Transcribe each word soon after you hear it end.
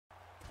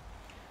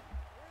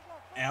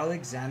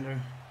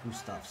Alexander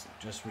Gustafsson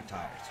just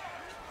retired.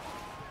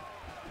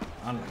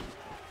 Unlucky.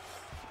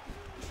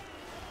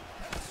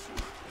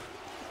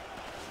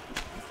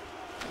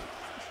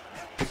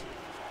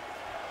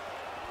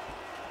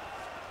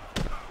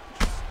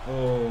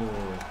 Oh.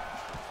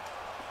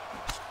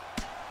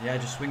 Yeah,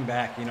 just swing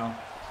back, you know.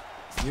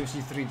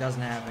 UFC 3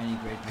 doesn't have any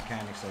great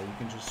mechanics, so you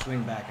can just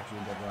swing back after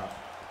you get robbed.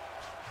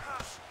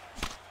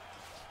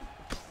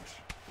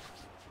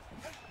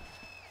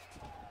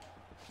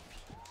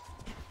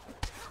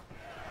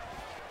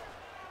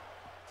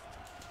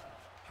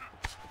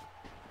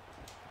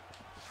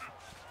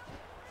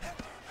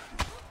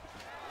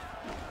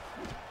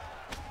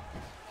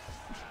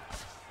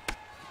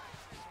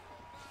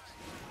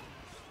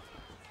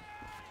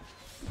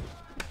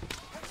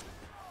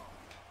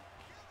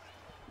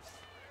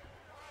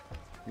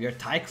 We are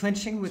tie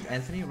clinching with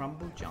Anthony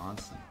Rumble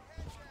Johnson.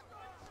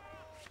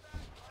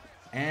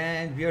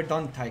 And we are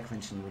done tie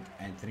clinching with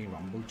Anthony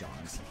Rumble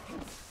Johnson.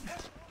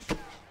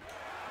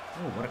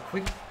 Oh, what a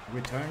quick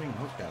returning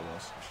hook that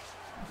was.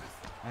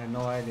 I have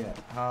no idea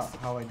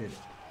how I did it.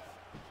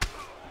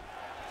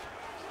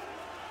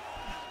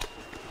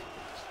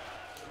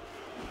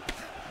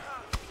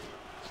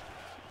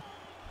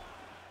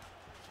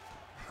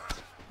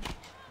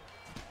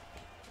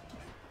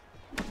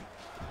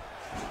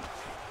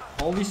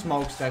 Holy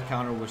smokes, that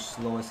counter was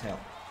slow as hell.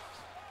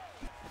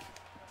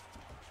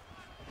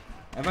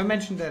 Have I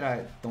mentioned that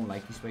I don't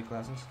like these weight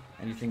classes?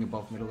 Anything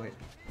above middleweight?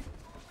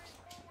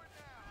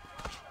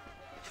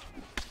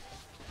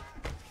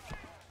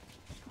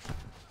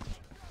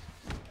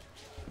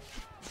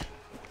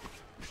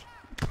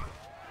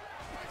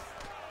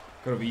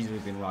 Could have easily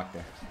been rocked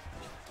there.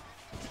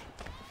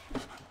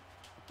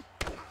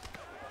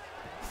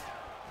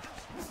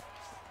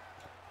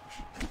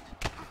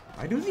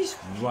 Why do these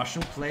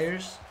Russian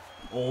players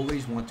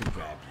always want to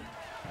grab you?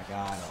 Like,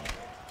 I don't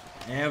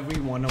know. Every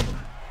one of them.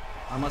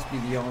 I must be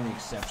the only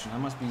exception. I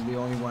must be the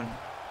only one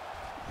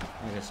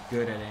that is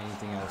good at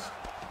anything else.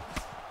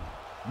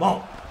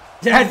 Whoa!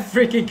 That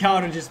freaking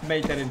counter just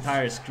made that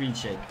entire screen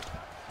shake.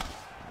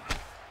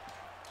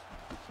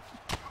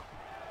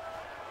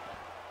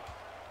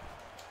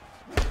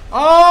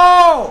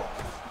 Oh!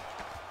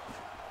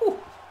 Whew.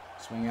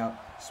 Swing out.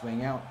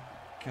 Swing out.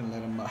 Can't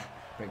let him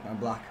break my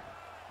block.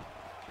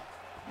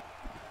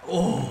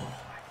 Oh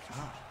my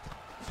god.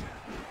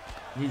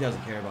 He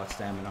doesn't care about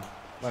stamina.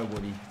 Why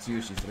would he? It's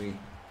usually 3.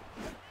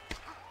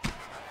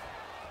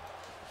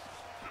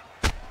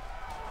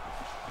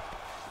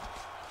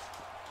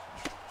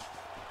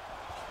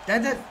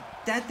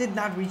 That did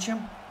not reach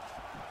him.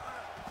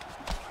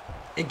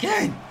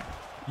 Again!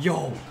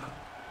 Yo!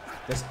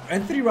 Does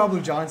Anthony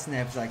Rumble Johnson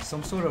have like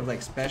some sort of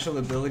like special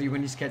ability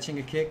when he's catching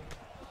a kick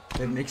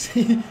that makes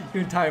your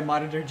entire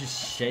monitor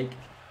just shake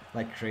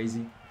like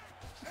crazy?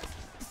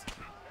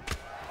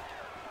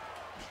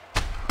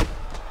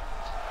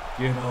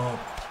 Get up.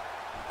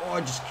 Oh,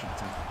 I just kicked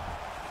him.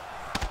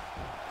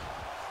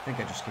 I think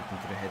I just kicked him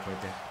to the head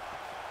right there.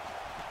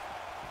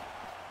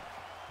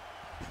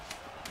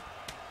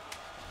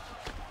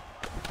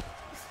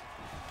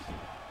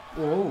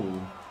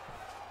 Oh.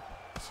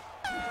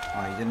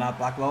 Oh, he did not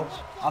block low?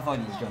 I thought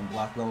he was going to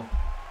block low.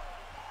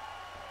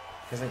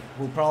 Because I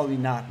will probably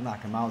not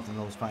knock him out in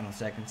those final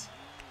seconds.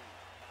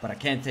 But I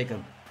can't take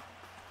a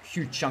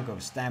huge chunk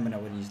of stamina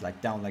when he's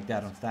like down like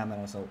that on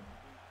stamina, so.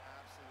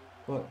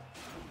 But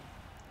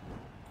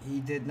he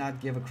did not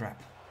give a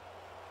crap.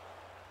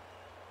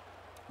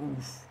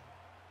 Oof.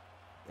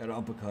 That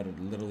uppercut had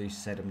literally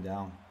set him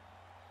down.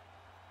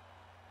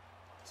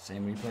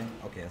 Same replay.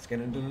 Okay, let's get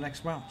into the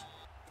next round.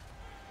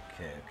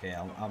 Okay,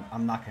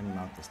 I'm knocking him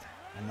out this time.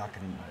 I'm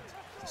knocking him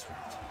out this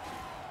round.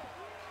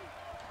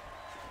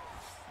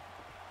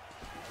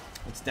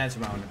 Let's dance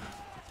around him.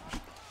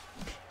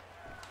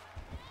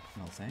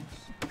 No thanks.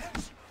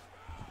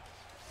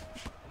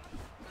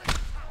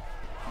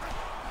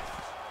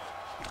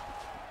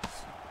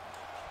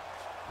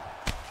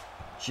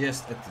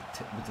 Just at the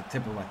tip, with the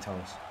tip of my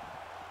toes.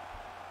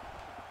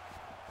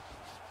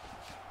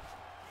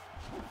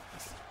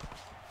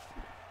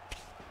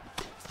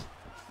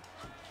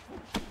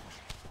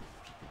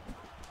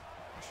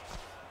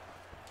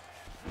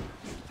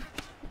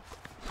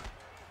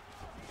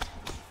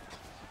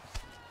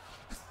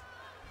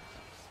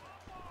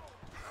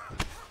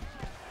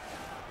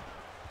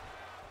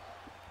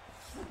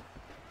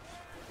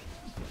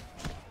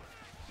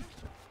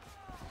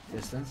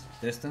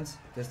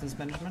 Distance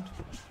management.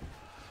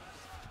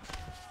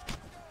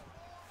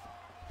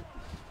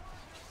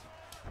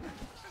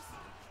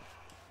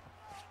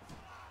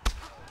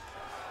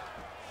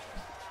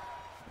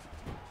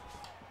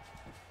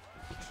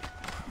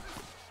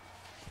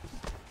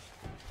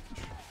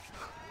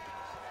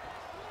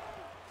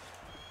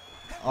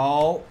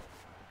 Oh,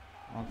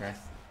 okay,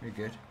 you're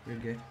good, you're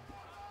good.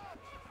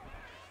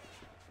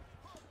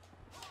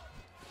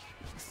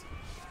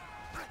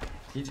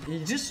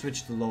 He just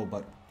switched to low,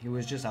 but he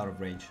was just out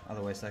of range.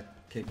 Otherwise, that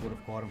kick would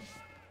have caught him.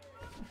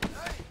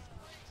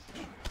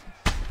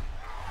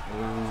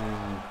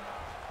 Oh.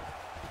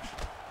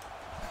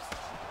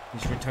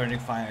 He's returning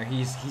fire.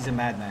 He's a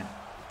madman.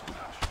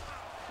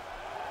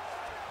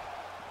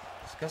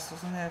 Does Gus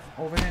doesn't have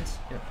overhands?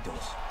 Yeah, he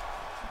does.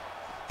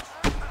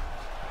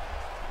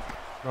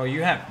 Bro,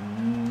 you have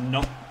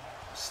no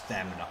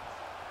stamina.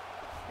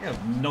 You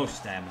have no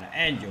stamina,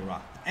 and you're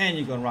rocked. And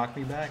you're gonna rock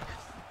me back.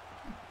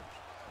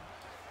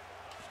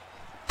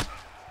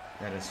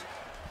 That is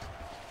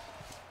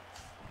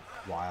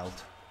wild.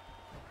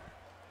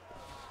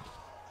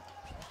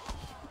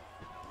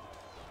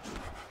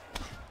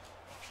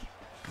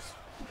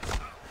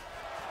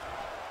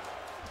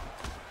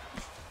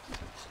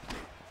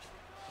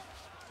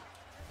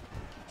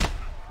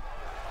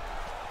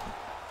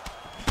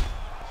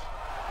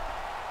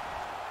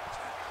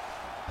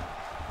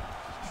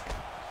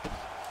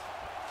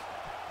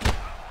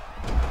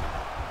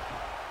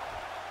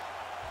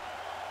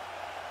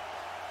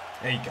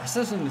 Hey,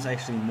 Gustafsson is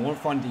actually more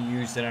fun to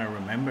use than I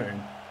remember. And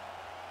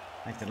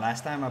like the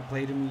last time I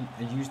played him,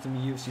 I used him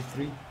in UFC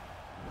 3.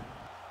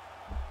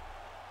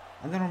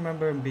 I don't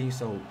remember him being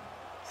so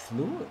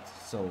fluid.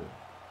 So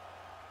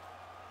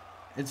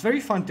it's very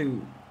fun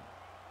to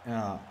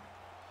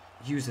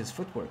use his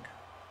footwork.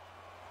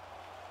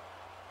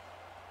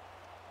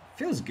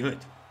 Feels good.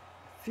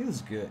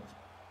 Feels good.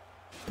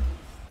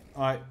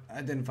 Alright,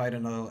 I didn't fight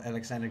another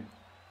Alexander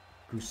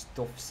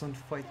Gustafsson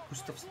fight.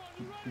 Gustafsson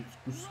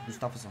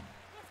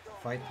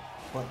fight.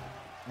 But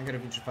I got a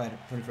future fighter,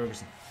 Tony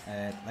Ferguson.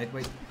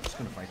 Lightweight, just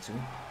gonna fight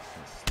soon.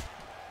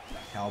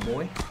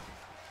 Cowboy.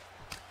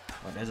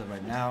 But as of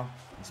right now,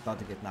 he's about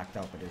to get knocked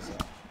out by his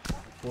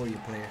 4-year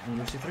player in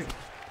UFC 3.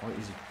 Or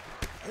easy.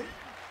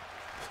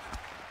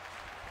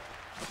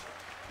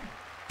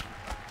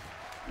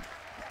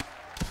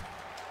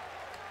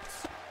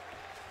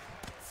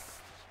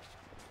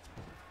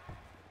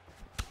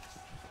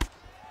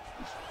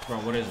 Bro,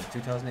 what is it,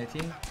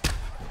 2018?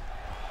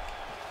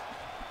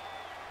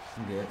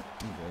 I'm good,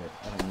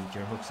 I don't need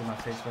your hooks in my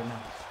face right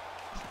now.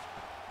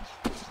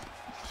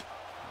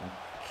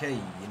 Okay,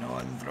 you know how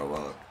to throw a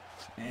hook.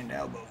 And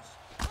elbows.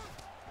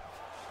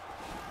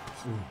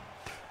 Ooh.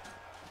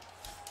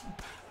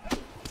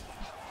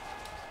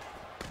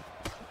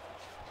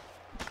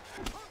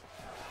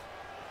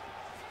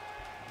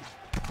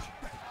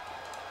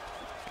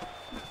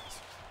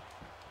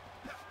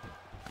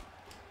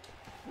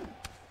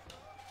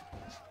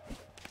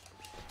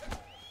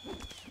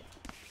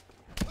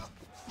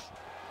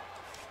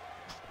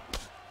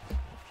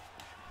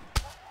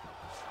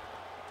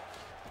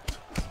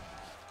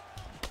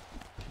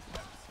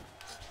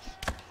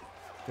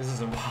 This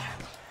is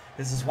wild.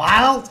 This is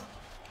wild. What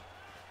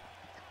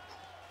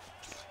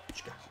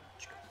you got?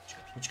 What you got?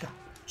 What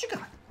you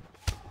got?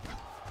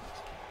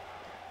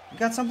 You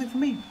got something for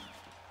me?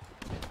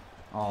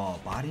 Oh,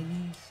 body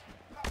knees.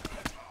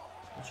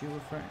 What you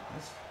referring?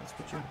 That's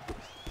what you're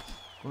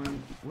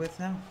going with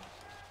now.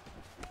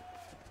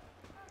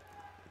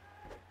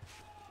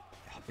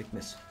 Oh, big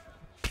miss.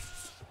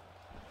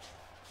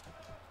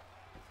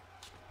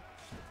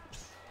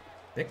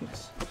 Big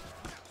miss.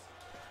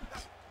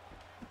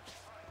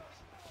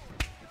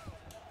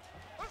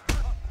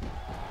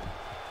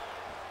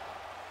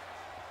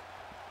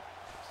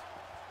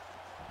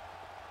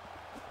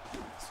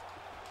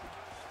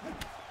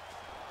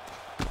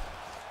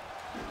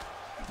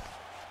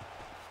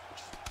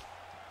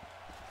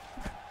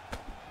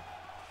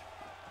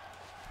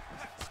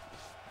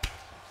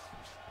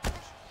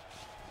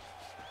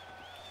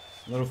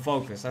 A little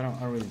focus.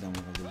 I really don't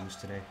want to lose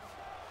today.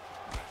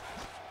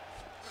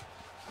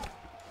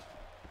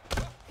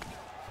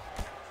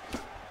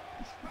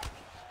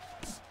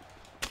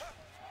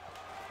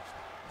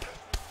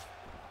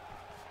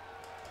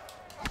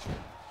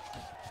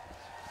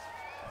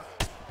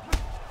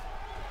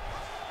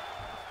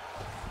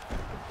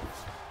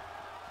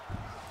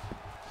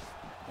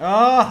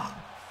 Ah!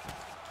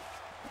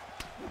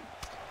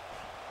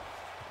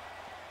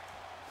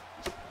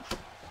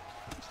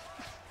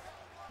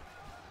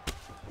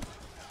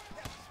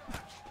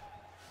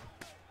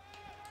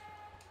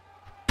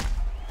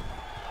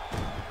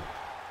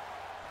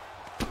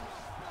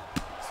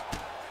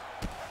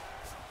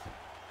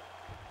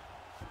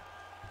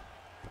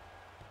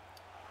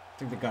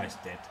 I think the guy's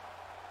dead.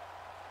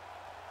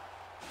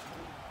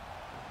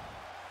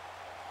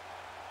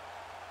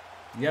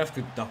 You have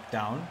to duck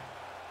down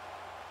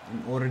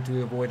in order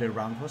to avoid a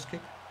roundhouse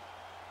kick.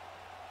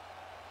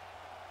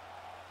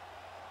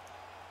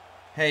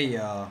 Hey,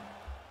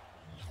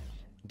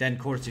 Dan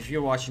Courts, if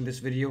you're watching this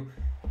video,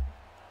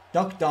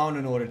 duck down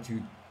in order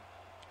to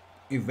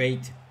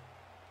evade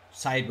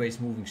sideways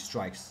moving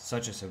strikes,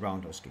 such as a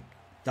roundhouse kick.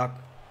 Duck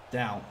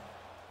down.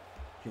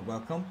 You're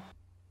welcome.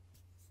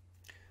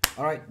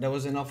 Alright, that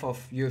was enough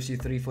of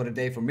UFC 3 for the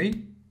day for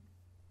me.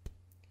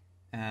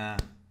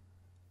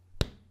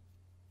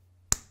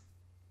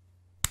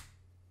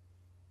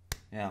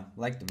 Yeah,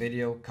 like the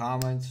video,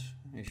 comment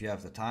if you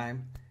have the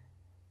time.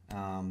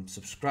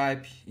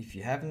 Subscribe if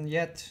you haven't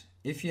yet.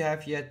 If you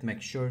have yet,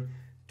 make sure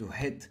to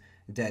hit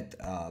that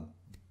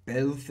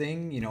bell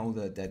thing, you know,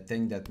 that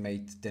thing that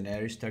made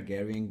Daenerys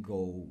Targaryen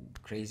go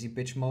crazy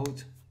bitch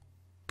mode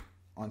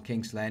on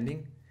King's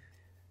Landing.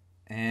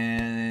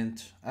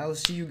 And I'll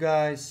see you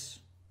guys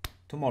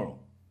tomorrow.